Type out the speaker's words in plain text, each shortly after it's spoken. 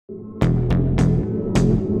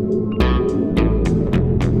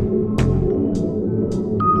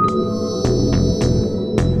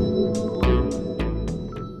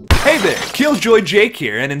Killjoy Jake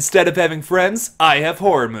here, and instead of having friends, I have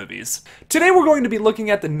horror movies. Today we're going to be looking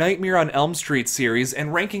at the Nightmare on Elm Street series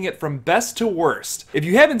and ranking it from best to worst. If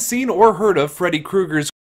you haven't seen or heard of Freddy Krueger's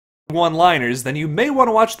one-liners, then you may want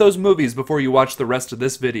to watch those movies before you watch the rest of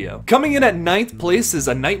this video. Coming in at 9th place is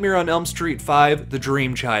A Nightmare on Elm Street 5, The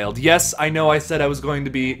Dream Child. Yes, I know I said I was going to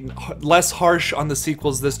be less harsh on the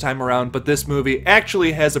sequels this time around, but this movie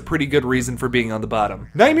actually has a pretty good reason for being on the bottom.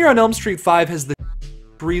 Nightmare on Elm Street 5 has the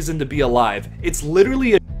reason to be alive. It's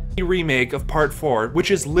literally a remake of Part 4,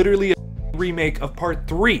 which is literally a remake of Part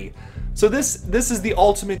 3. So this is the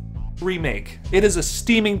ultimate remake. It is a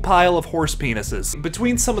steaming pile of horse penises.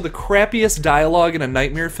 Between some of the crappiest dialogue in a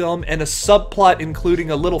Nightmare film and a subplot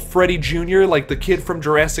including a little Freddy Jr., like the kid from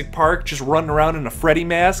Jurassic Park, just running around in a Freddy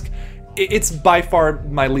mask, it's by far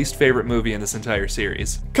my least favorite movie in this entire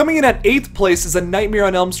series. Coming in at 8th place is A Nightmare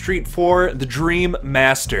on Elm Street 4, The Dream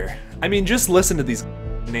Master. I mean, just listen to these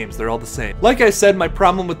names, they're all the same. Like I said, my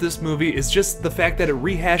problem with this movie is just the fact that it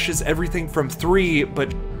rehashes everything from 3,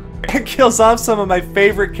 but it kills off some of my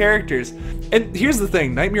favorite characters. And here's the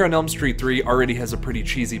thing, Nightmare on Elm Street 3 already has a pretty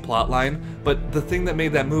cheesy plotline, but the thing that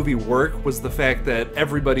made that movie work was the fact that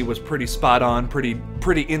everybody was pretty spot on,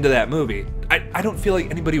 pretty into that movie. I don't feel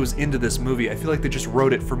like anybody was into this movie. I feel like they just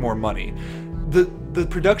wrote it for more money. The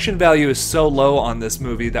production value is so low on this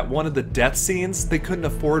movie that one of the death scenes, they couldn't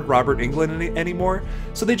afford Robert Englund anymore,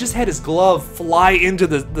 so they just had his glove fly into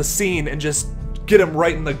the scene and just get him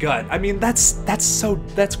right in the gut. I mean, that's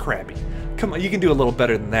crappy. Come on, you can do a little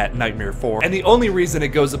better than that, Nightmare 4. And the only reason it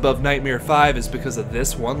goes above Nightmare 5 is because of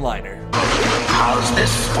this one-liner. How's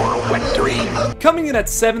this for a wet dream? Coming in at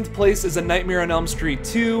 7th place is A Nightmare on Elm Street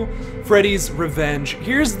 2, Freddy's Revenge.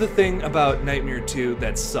 Here's the thing about Nightmare 2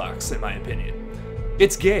 that sucks, in my opinion.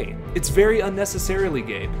 It's gay. It's very unnecessarily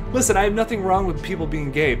gay. Listen, I have nothing wrong with people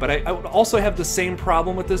being gay, but I would also have the same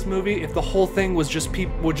problem with this movie if the whole thing was just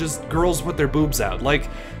girls with their boobs out. Like,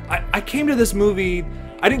 I came to this movie,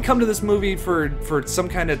 I didn't come to this movie for some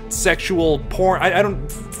kind of sexual porn. I don't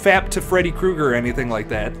fap to Freddy Krueger or anything like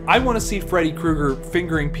that. I want to see Freddy Krueger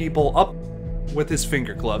fingering people up with his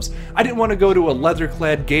finger gloves. I didn't want to go to a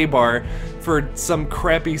leather-clad gay bar for some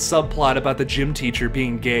crappy subplot about the gym teacher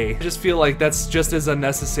being gay. I just feel like that's just as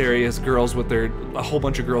unnecessary as a whole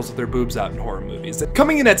bunch of girls with their boobs out in horror movies.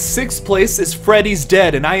 Coming in at 6th place is Freddy's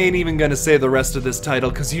Dead, and I ain't even gonna say the rest of this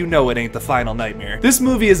title because you know it ain't the final nightmare. This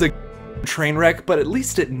movie is a train wreck, but at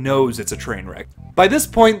least it knows it's a train wreck. By this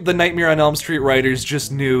point, the Nightmare on Elm Street writers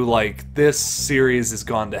just knew, like, this series has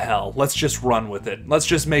gone to hell. Let's just run with it. Let's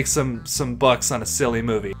just make some bucks on a silly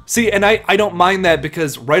movie. See, and I don't mind that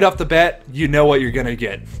because right off the bat, you know what you're gonna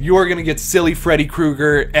get. You are gonna get silly Freddy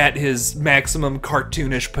Krueger at his maximum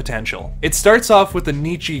cartoonish potential. It starts off with a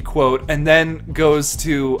Nietzsche quote and then goes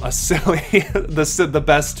to a silly, the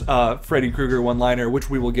best Freddy Krueger one-liner, which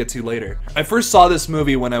we will get to later. I first saw this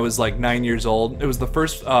movie when I was like 9 years old. It was the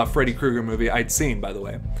first Freddy Krueger movie I'd seen, by the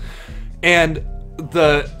way. And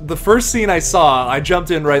the first scene I saw, I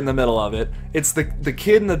jumped in right in the middle of it. It's the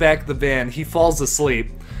kid in the back of the van. He falls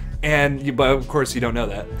asleep, and but of course you don't know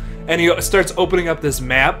that. And he starts opening up this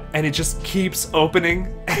map, and it just keeps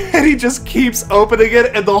opening, and he just keeps opening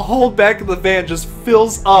it, and the whole back of the van just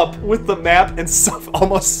fills up with the map and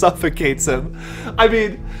almost suffocates him. I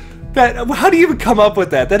mean, how do you even come up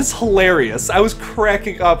with that? That is hilarious. I was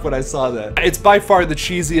cracking up when I saw that. It's by far the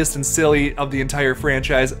cheesiest and silly of the entire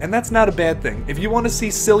franchise, and that's not a bad thing. If you want to see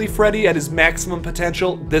silly Freddy at his maximum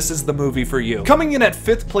potential, this is the movie for you. Coming in at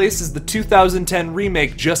 5th place is the 2010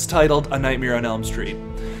 remake just titled A Nightmare on Elm Street.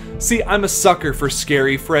 See, I'm a sucker for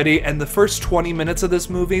scary Freddy, and the first 20 minutes of this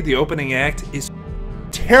movie, the opening act, is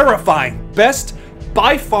terrifying.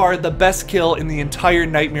 By far the best kill in the entire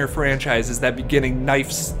Nightmare franchise is that beginning knife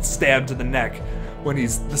stab to the neck when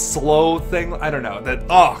he's the slow thing. I don't know, that,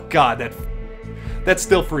 oh god, that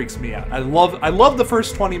still freaks me out. I love the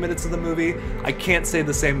first 20 minutes of the movie. I can't say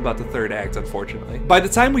the same about the third act, unfortunately. By the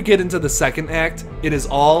time we get into the second act, it is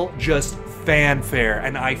all just fanfare,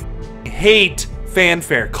 and I hate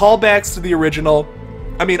fanfare. Callbacks to the original.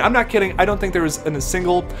 I mean, I'm not kidding, I don't think there was a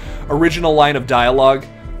single original line of dialogue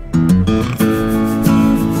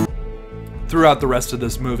throughout the rest of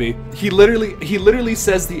this movie. He literally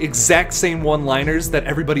says the exact same one-liners that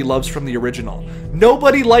everybody loves from the original.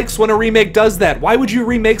 Nobody likes when a remake does that. Why would you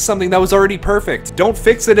remake something that was already perfect? Don't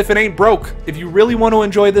fix it if it ain't broke. If you really want to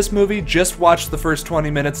enjoy this movie, just watch the first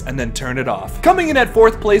 20 minutes and then turn it off. Coming in at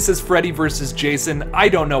 4th place is Freddy vs. Jason. I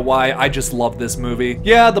don't know why, I just love this movie.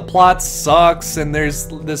 Yeah, the plot sucks, and there's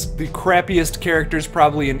the crappiest characters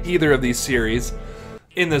probably in either of these series.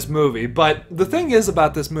 in this movie. But the thing is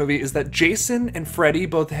about this movie is that Jason and Freddy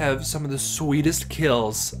both have some of the sweetest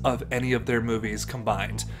kills of any of their movies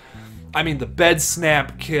combined. I mean, the bed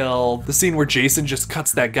snap kill, the scene where Jason just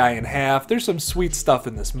cuts that guy in half. There's some sweet stuff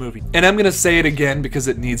in this movie. And I'm gonna say it again because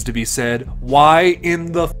it needs to be said. Why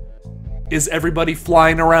in the is everybody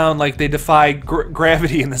flying around like they defy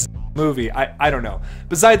gravity in this movie? I don't know.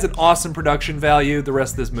 Besides an awesome production value, the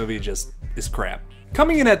rest of this movie just is crap.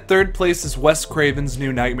 Coming in at third place is Wes Craven's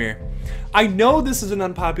New Nightmare. I know this is an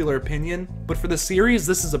unpopular opinion, but for the series,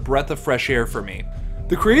 this is a breath of fresh air for me.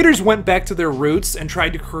 The creators went back to their roots and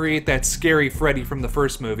tried to create that scary Freddy from the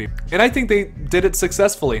first movie, and I think they did it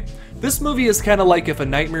successfully. This movie is kind of like if a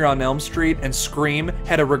Nightmare on Elm Street and Scream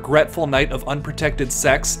had a regretful night of unprotected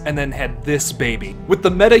sex and then had this baby. With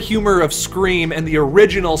the meta humor of Scream and the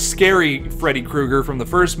original scary Freddy Krueger from the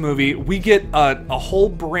first movie, we get a whole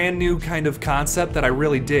brand new kind of concept that I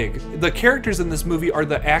really dig. The characters in this movie are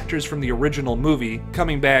the actors from the original movie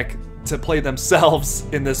coming back to play themselves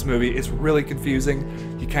in this movie. It's really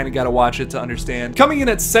confusing. You kind of got to watch it to understand. Coming in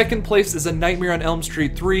at second place is A Nightmare on Elm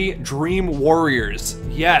Street 3, Dream Warriors.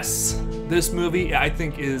 Yes, this movie I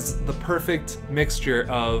think is the perfect mixture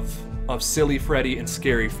of silly Freddy and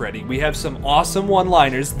scary Freddy. We have some awesome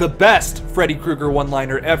one-liners. The best Freddy Krueger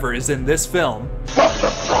one-liner ever is in this film.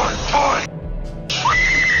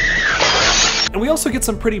 And we also get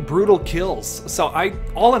some pretty brutal kills. So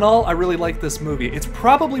all in all, I really like this movie. It's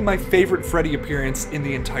probably my favorite Freddy appearance in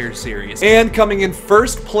the entire series. And coming in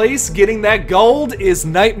first place, getting that gold, is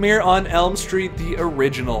Nightmare on Elm Street, the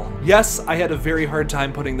original. Yes, I had a very hard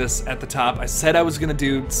time putting this at the top. I said I was gonna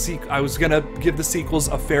give the sequels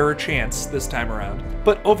a fairer chance this time around.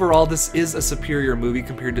 But overall, this is a superior movie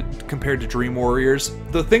compared to Dream Warriors.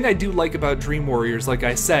 The thing I do like about Dream Warriors, like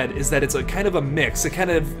I said, is that it's a kind of a mix. It kind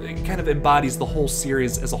of embodies the whole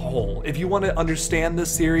series as a whole. If you want to understand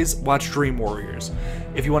this series, watch Dream Warriors.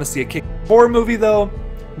 If you want to see a kick horror movie though,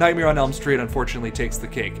 Nightmare on Elm Street unfortunately takes the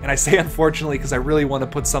cake. And I say unfortunately because I really want to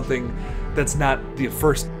put something that's not the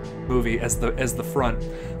first movie as the front.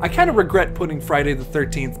 I kind of regret putting Friday the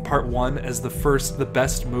 13th Part 1 as the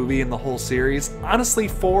best movie in the whole series. Honestly,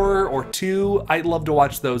 4 or 2, I'd love to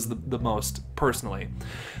watch those the most personally.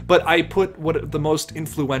 But I put what the most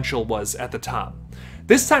influential was at the top.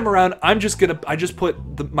 This time around, I just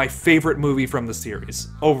put my favorite movie from the series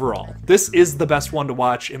overall. This is the best one to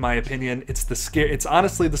watch in my opinion. It's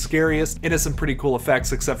honestly the scariest. It has some pretty cool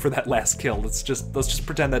effects except for that last kill. Let's just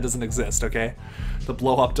pretend that doesn't exist, okay? The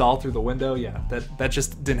blow up doll through the window, yeah, that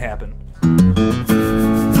just didn't happen.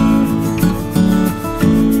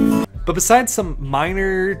 But besides some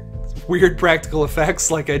minor weird practical effects,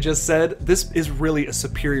 like I just said, this is really a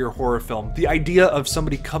superior horror film. The idea of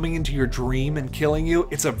somebody coming into your dream and killing you,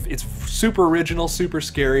 it's super original, super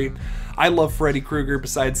scary. I love Freddy Krueger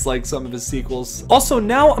besides like some of his sequels. Also,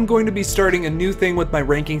 now I'm going to be starting a new thing with my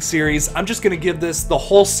ranking series. I'm just gonna give the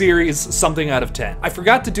whole series something out of 10. I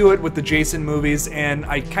forgot to do it with the Jason movies and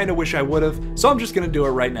I kind of wish I would have, so I'm just gonna do it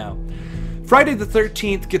right now. Friday the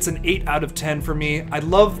 13th gets an 8 out of 10 for me. I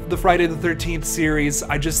love the Friday the 13th series.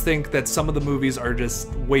 I just think that some of the movies are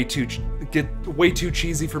just way too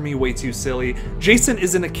cheesy for me, way too silly. Jason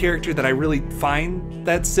isn't a character that I really find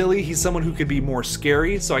that silly. He's someone who could be more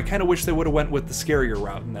scary, so I kind of wish they would have went with the scarier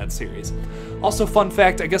route in that series. Also, fun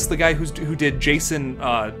fact, I guess the guy who did Jason,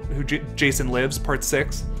 Jason Lives Part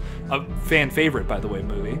 6, a fan favorite by the way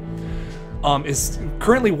movie, is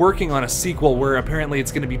currently working on a sequel where apparently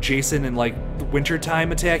it's going to be Jason in like the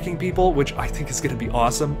wintertime attacking people, which I think is going to be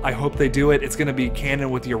awesome. I hope they do it. It's going to be canon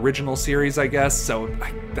with the original series, I guess, so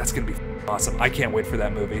that's going to be awesome. I can't wait for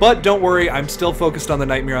that movie. But don't worry, I'm still focused on the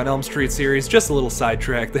Nightmare on Elm Street series. Just a little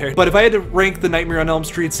sidetrack there. But if I had to rank the Nightmare on Elm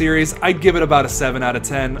Street series, I'd give it about a 7 out of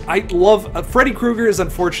 10. I love Freddy Krueger is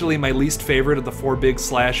unfortunately my least favorite of the 4 big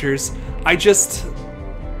slashers. I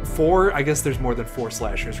guess there's more than 4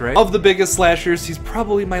 slashers, right? Of the biggest slashers, he's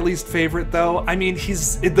probably my least favorite though. I mean,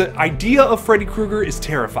 the idea of Freddy Krueger is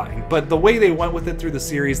terrifying, but the way they went with it through the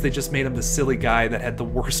series, they just made him the silly guy that had the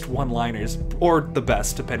worst one-liners, or the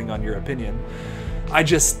best, depending on your opinion.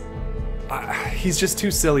 He's just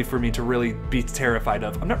too silly for me to really be terrified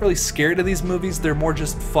of. I'm not really scared of these movies, they're more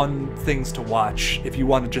just fun things to watch if you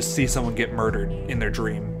want to just see someone get murdered in their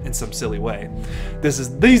dream in some silly way.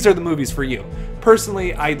 These are the movies for you.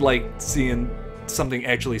 Personally, I'd like seeing something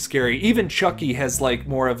actually scary. Even Chucky has like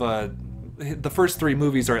more of the first 3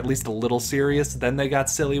 movies are at least a little serious, then they got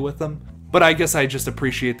silly with them. But I guess I just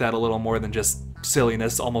appreciate that a little more than just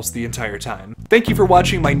silliness almost the entire time. Thank you for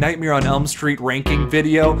watching my Nightmare on Elm Street ranking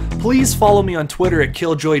video. Please follow me on Twitter at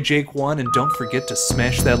KilljoyJake1, and don't forget to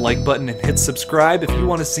smash that like button and hit subscribe if you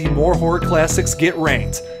want to see more horror classics get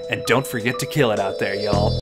ranked. And don't forget to kill it out there, y'all.